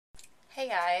Hey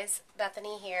guys,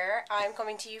 Bethany here. I'm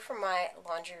coming to you from my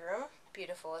laundry room.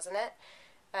 Beautiful, isn't it?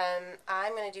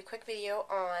 I'm going to do a quick video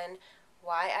on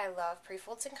why I love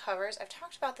prefolds and covers. I've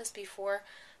talked about this before,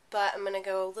 but I'm going to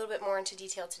go a little bit more into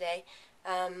detail today.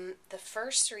 The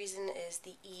first reason is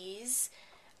the ease.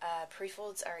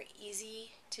 Prefolds are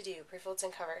easy to do, prefolds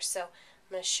and covers. So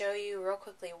I'm going to show you real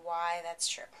quickly why that's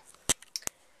true.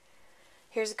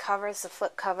 Here's a cover, it's a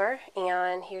flip cover,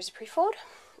 and here's a prefold.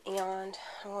 And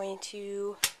I'm going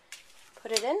to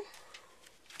put it in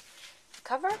the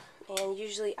cover, and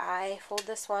usually I fold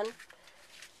this one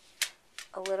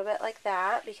a little bit like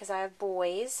that because I have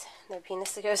boys. Their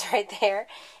penis goes right there,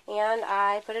 and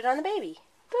I put it on the baby.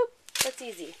 Boop, that's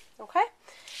easy. Okay,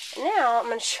 now I'm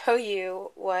going to show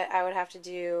you what I would have to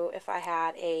do if I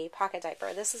had a pocket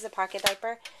diaper. This is a pocket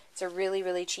diaper. It's a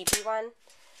really cheapy one,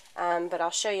 but I'll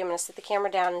show you. I'm going to set the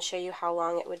camera down and show you how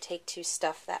long it would take to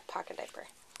stuff that pocket diaper.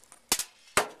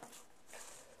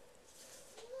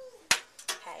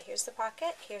 Here's the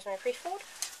pocket. Here's my prefold.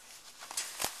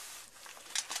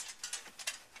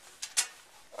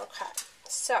 Okay,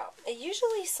 so it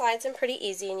usually slides in pretty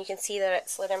easy, and you can see that it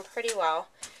slid in pretty well.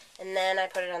 And then I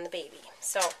put it on the baby.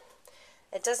 So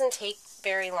it doesn't take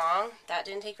very long. That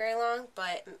didn't take very long,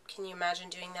 but can you imagine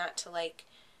doing that to like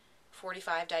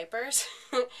 45 diapers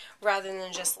rather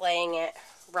than just laying it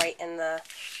right in the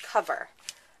cover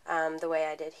the way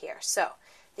I did here. So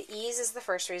the ease is the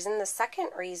first reason. The second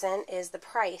reason is the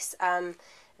price.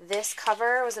 This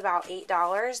cover was about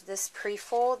 $8. This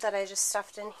prefold that I just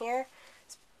stuffed in here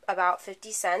is about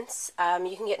 50 cents.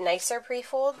 You can get nicer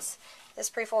prefolds. This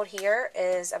prefold here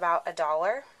is about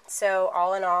 $1. So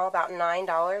all in all, about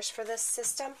 $9 for this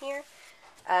system here.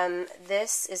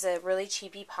 This is a really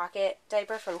cheapy pocket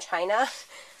diaper from China,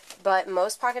 but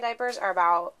most pocket diapers are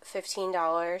about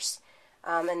 $15.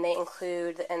 And they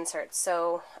include the inserts.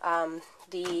 So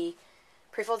the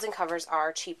prefolds and covers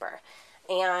are cheaper.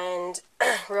 And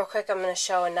real quick, I'm going to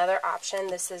show another option.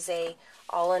 This is a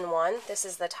all-in-one. This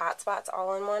is the Tot Spots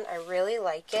all-in-one. I really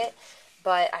like it,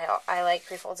 but I like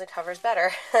prefolds and covers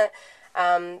better.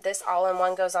 This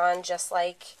all-in-one goes on just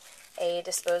like a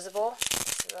disposable.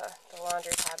 The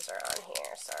laundry tabs are on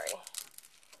here, sorry.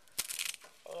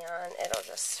 And it'll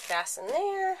just fasten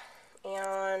there.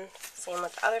 And same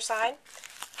with the other side.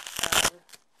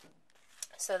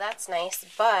 So that's nice,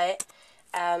 but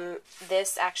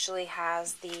this actually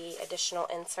has the additional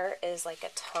insert is like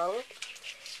a tongue,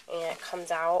 and it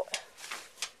comes out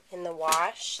in the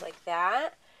wash like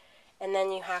that, and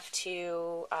then you have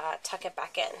to tuck it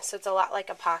back in. So it's a lot like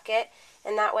a pocket,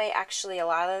 and that way actually a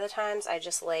lot of the times I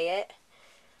just lay it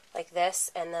like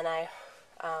this, and then I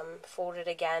fold it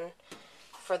again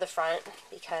for the front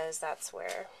because that's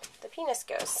where the penis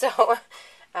goes. So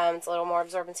it's a little more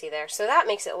absorbency there. So that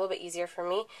makes it a little bit easier for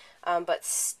me. But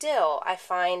still, I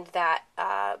find that,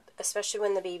 especially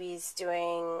when the baby's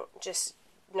doing just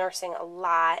nursing a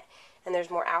lot and there's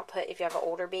more output, if you have an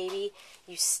older baby,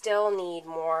 you still need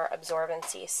more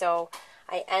absorbency. So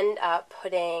I end up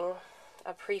putting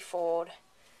a prefold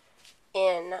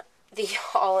in the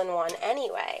all-in-one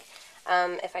anyway.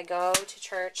 If I go to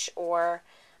church or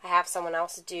I have someone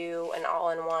else do an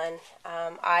all-in-one,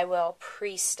 I will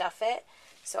pre-stuff it.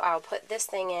 So I'll put this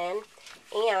thing in,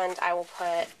 and I will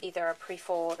put either a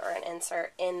prefold or an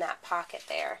insert in that pocket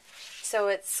there. So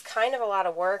it's kind of a lot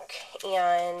of work,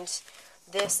 and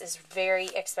this is very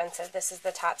expensive. This is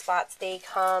the Tot Spots. They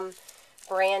come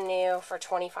brand new for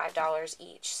 $25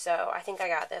 each. So I think I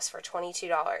got this for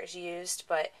 $22 used,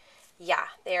 but yeah,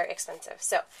 they are expensive.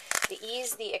 So the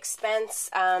ease, the expense,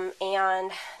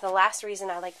 and the last reason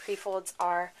I like prefolds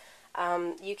are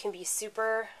you can be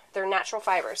they're natural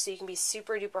fibers, so you can be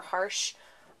super duper harsh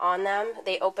on them.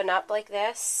 They open up like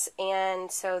this,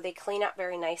 and so they clean up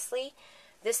very nicely.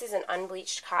 This is an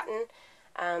unbleached cotton,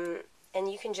 and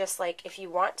you can just, like, if you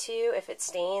want to, if it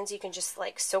stains, you can just,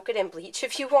 like, soak it in bleach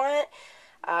if you want.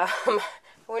 I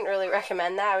wouldn't really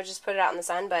recommend that. I would just put it out in the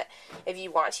sun, but if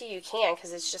you want to, you can,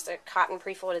 because it's just a cotton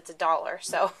prefold. It's $1,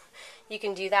 so you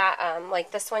can do that.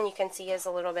 Like this one, you can see is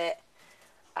a little bit,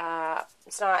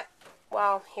 it's not,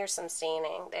 well, here's some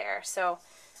staining there. So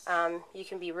you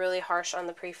can be really harsh on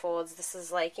the prefolds. This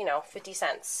is like, 50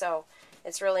 cents, so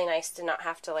it's really nice to not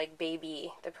have to like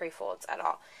baby the prefolds at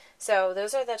all. So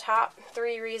those are the top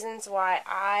 3 reasons why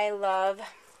I love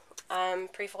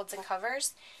prefolds and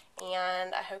covers,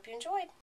 and I hope you enjoyed.